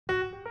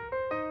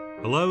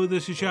Hello,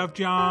 this is Chef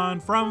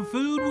John from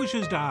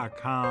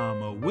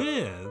foodwishes.com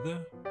with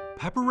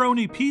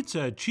pepperoni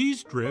pizza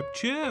cheese drip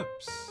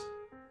chips.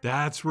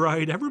 That's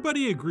right,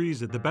 everybody agrees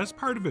that the best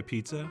part of a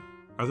pizza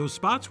are those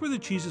spots where the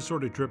cheese is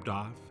sort of dripped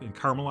off and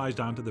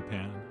caramelized onto the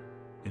pan,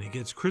 and it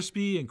gets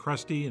crispy and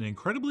crusty and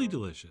incredibly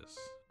delicious.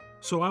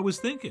 So I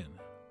was thinking,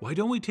 why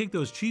don't we take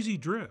those cheesy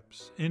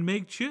drips and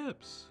make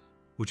chips?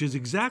 Which is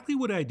exactly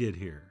what I did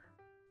here.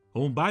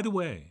 Oh, and by the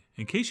way,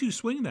 in case you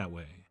swing that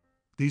way,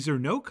 these are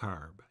no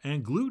carb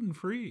and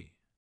gluten-free.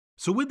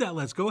 So with that,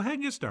 let's go ahead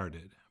and get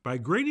started by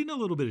grating a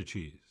little bit of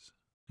cheese.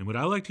 And what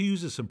I like to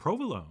use is some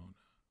provolone,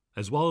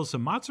 as well as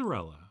some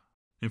mozzarella.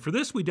 And for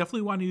this, we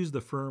definitely want to use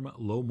the firm,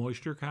 low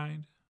moisture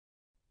kind.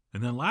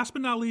 And then last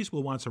but not least,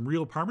 we'll want some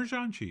real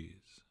Parmesan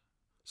cheese.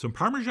 Some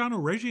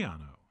Parmigiano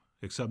Reggiano,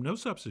 except no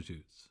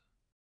substitutes.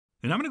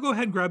 And I'm going to go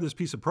ahead and grab this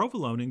piece of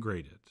provolone and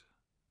grate it.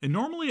 And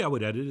normally I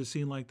would edit a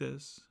scene like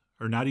this,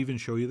 or not even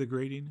show you the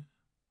grating.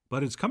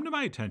 But it's come to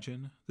my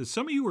attention that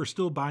some of you are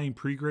still buying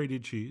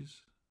pre-grated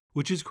cheese,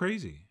 which is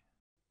crazy.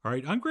 All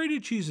right,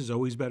 ungrated cheese is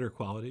always better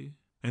quality,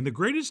 and the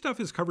grated stuff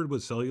is covered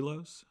with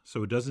cellulose,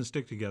 so it doesn't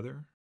stick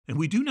together. And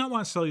we do not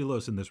want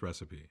cellulose in this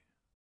recipe.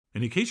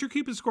 And in case you're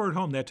keeping score at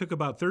home, that took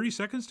about 30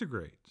 seconds to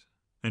grate.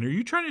 And are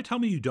you trying to tell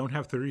me you don't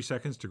have 30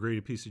 seconds to grate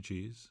a piece of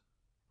cheese?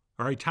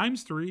 All right,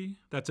 times 3,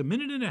 that's a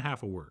minute and a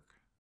half of work.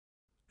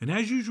 And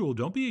as usual,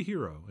 don't be a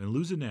hero and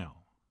lose a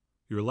nail.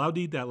 You're allowed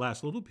to eat that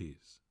last little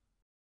piece.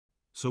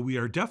 So we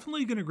are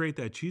definitely going to grate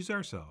that cheese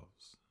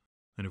ourselves.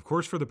 And of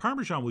course, for the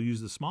Parmesan, we'll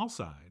use the small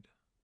side.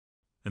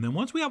 And then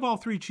once we have all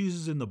 3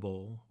 cheeses in the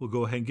bowl, we'll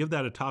go ahead and give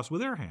that a toss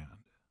with our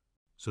hand,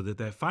 so that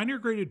that finer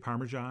grated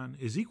Parmesan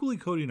is equally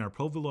coating our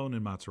provolone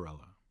and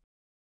mozzarella.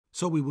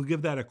 So we will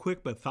give that a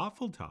quick but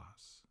thoughtful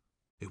toss,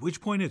 at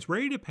which point it's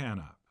ready to pan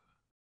up.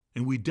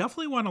 And we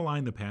definitely want to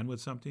line the pan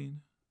with something.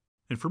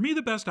 And for me,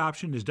 the best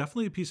option is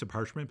definitely a piece of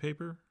parchment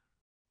paper,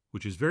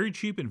 which is very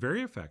cheap and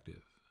very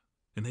effective.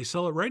 And they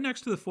sell it right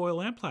next to the foil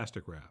and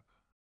plastic wrap.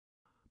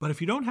 But if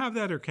you don't have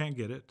that or can't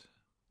get it,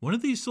 one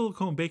of these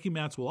silicone baking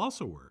mats will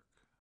also work.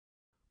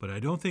 But I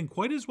don't think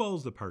quite as well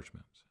as the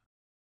parchment.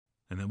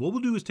 And then what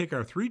we'll do is take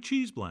our 3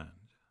 cheese blend,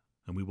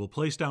 and we will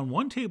place down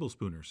 1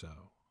 tablespoon or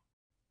so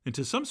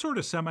into some sort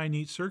of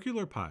semi-neat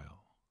circular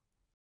pile.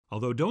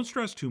 Although don't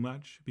stress too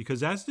much,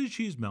 because as the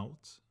cheese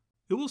melts,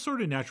 it will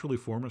sort of naturally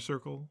form a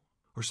circle,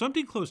 or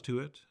something close to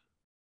it.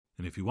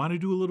 And if you want to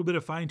do a little bit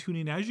of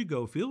fine-tuning as you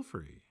go, feel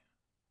free.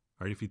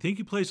 All right, if you think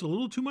you place a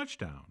little too much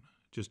down,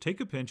 just take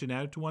a pinch and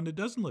add it to one that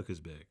doesn't look as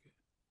big.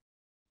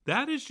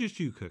 That is just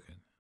you cooking.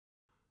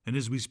 And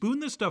as we spoon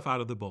this stuff out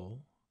of the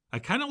bowl, I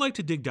kind of like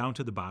to dig down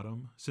to the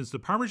bottom, since the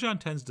Parmesan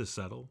tends to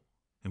settle,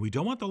 and we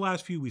don't want the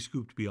last few we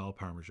scoop to be all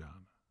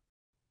Parmesan.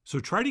 So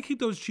try to keep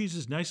those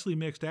cheeses nicely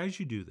mixed as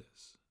you do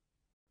this.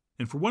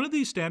 And for one of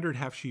these standard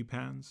half-sheet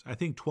pans, I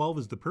think 12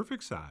 is the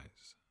perfect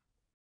size.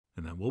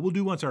 And then what we'll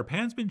do once our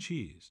pan's been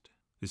cheesed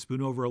is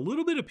spoon over a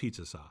little bit of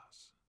pizza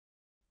sauce.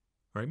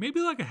 All right, maybe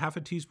like a half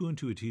a teaspoon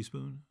to a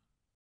teaspoon.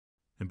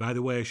 And by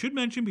the way, I should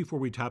mention before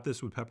we top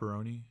this with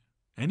pepperoni,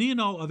 any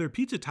and all other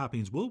pizza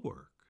toppings will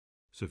work.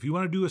 So if you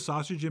want to do a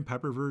sausage and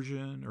pepper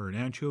version, or an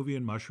anchovy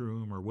and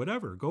mushroom, or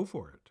whatever, go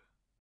for it.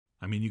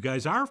 I mean, you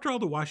guys are, after all,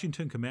 the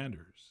Washington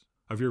Commanders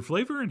of your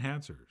flavor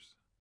enhancers.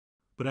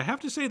 But I have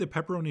to say that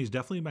pepperoni is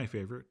definitely my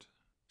favorite,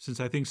 since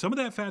I think some of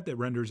that fat that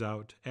renders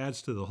out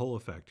adds to the whole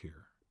effect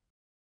here.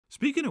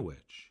 Speaking of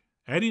which,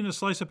 adding a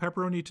slice of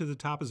pepperoni to the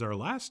top is our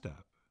last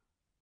step.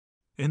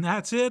 And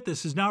that's it.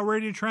 This is now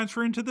ready to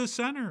transfer into the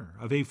center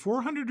of a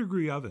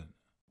 400-degree oven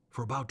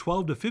for about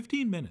 12 to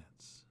 15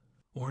 minutes,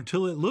 or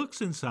until it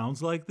looks and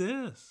sounds like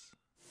this.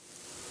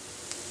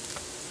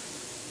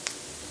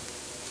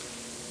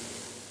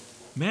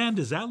 Man,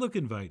 does that look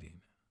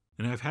inviting.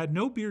 And I've had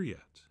no beer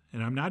yet,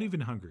 and I'm not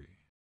even hungry.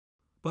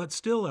 But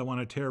still, I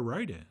want to tear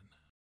right in.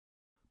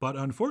 But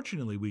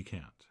unfortunately, we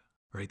can't.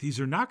 Right? These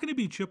are not going to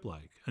be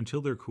chip-like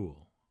until they're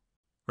cool.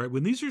 Right?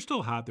 When these are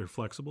still hot, they're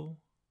flexible.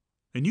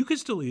 And you could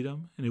still eat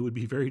them, and it would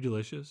be very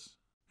delicious.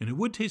 And it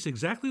would taste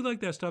exactly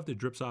like that stuff that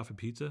drips off a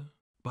pizza.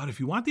 But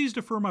if you want these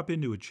to firm up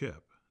into a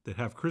chip that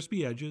have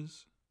crispy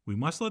edges, we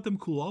must let them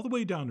cool all the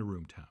way down to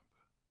room temp.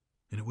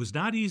 And it was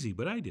not easy,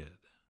 but I did.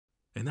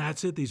 And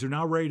that's it. These are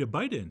now ready to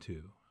bite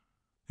into.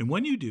 And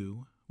when you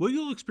do, what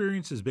you'll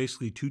experience is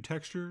basically 2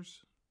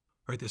 textures.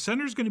 Right, the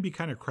center is going to be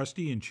kind of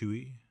crusty and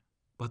chewy,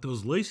 but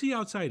those lacy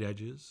outside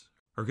edges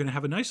are going to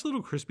have a nice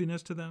little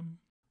crispiness to them,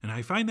 and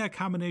I find that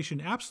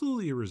combination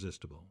absolutely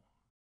irresistible.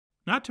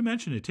 Not to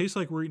mention, it tastes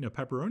like we're eating a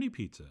pepperoni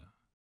pizza.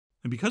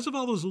 And because of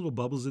all those little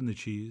bubbles in the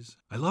cheese,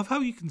 I love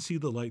how you can see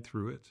the light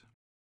through it,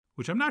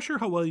 which I'm not sure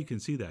how well you can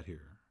see that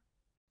here.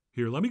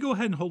 Here, let me go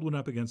ahead and hold one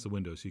up against the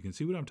window so you can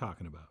see what I'm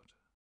talking about.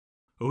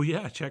 Oh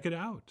yeah, check it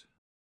out.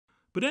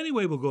 But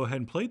anyway, we'll go ahead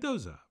and plate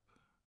those up,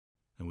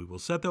 and we will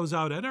set those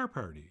out at our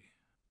party.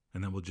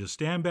 And then we'll just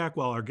stand back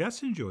while our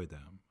guests enjoy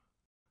them,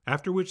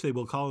 after which they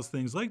will call us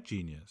things like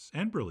genius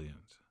and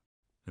brilliant.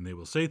 And they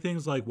will say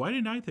things like, why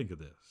didn't I think of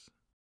this?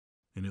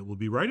 And it will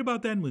be right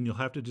about then when you'll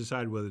have to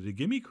decide whether to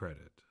give me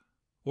credit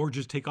or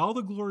just take all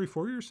the glory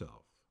for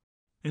yourself.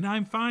 And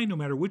I'm fine no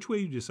matter which way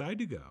you decide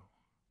to go.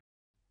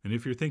 And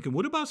if you're thinking,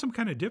 what about some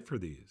kind of dip for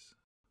these?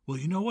 Well,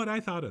 you know what? I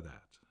thought of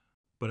that.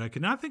 But I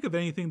could not think of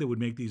anything that would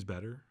make these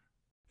better.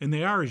 And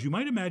they are, as you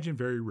might imagine,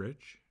 very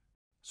rich.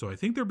 So I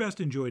think they're best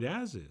enjoyed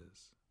as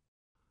is.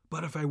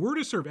 But if I were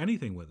to serve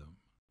anything with them,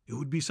 it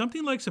would be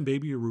something like some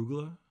baby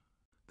arugula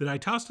that I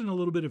tossed in a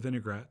little bit of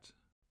vinaigrette,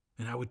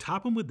 and I would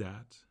top them with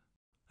that,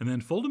 and then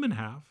fold them in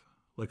half,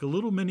 like a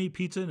little mini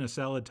pizza and a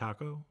salad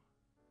taco.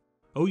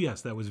 Oh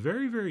yes, that was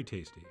very, very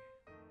tasty.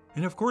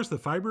 And of course, the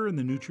fiber and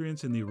the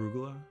nutrients in the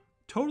arugula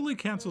totally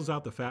cancels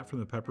out the fat from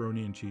the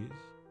pepperoni and cheese.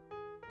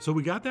 So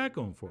we got that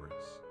going for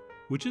us,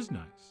 which is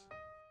nice.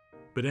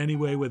 But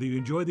anyway, whether you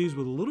enjoy these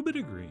with a little bit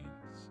of greens,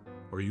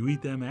 or you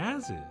eat them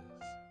as is,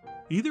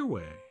 either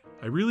way,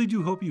 I really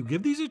do hope you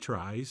give these a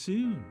try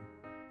soon.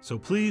 So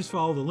please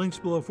follow the links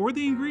below for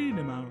the ingredient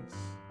amounts,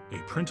 a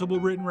printable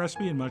written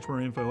recipe, and much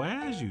more info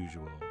as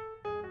usual.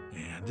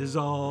 And as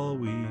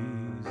always,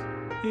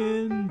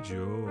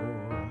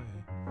 enjoy.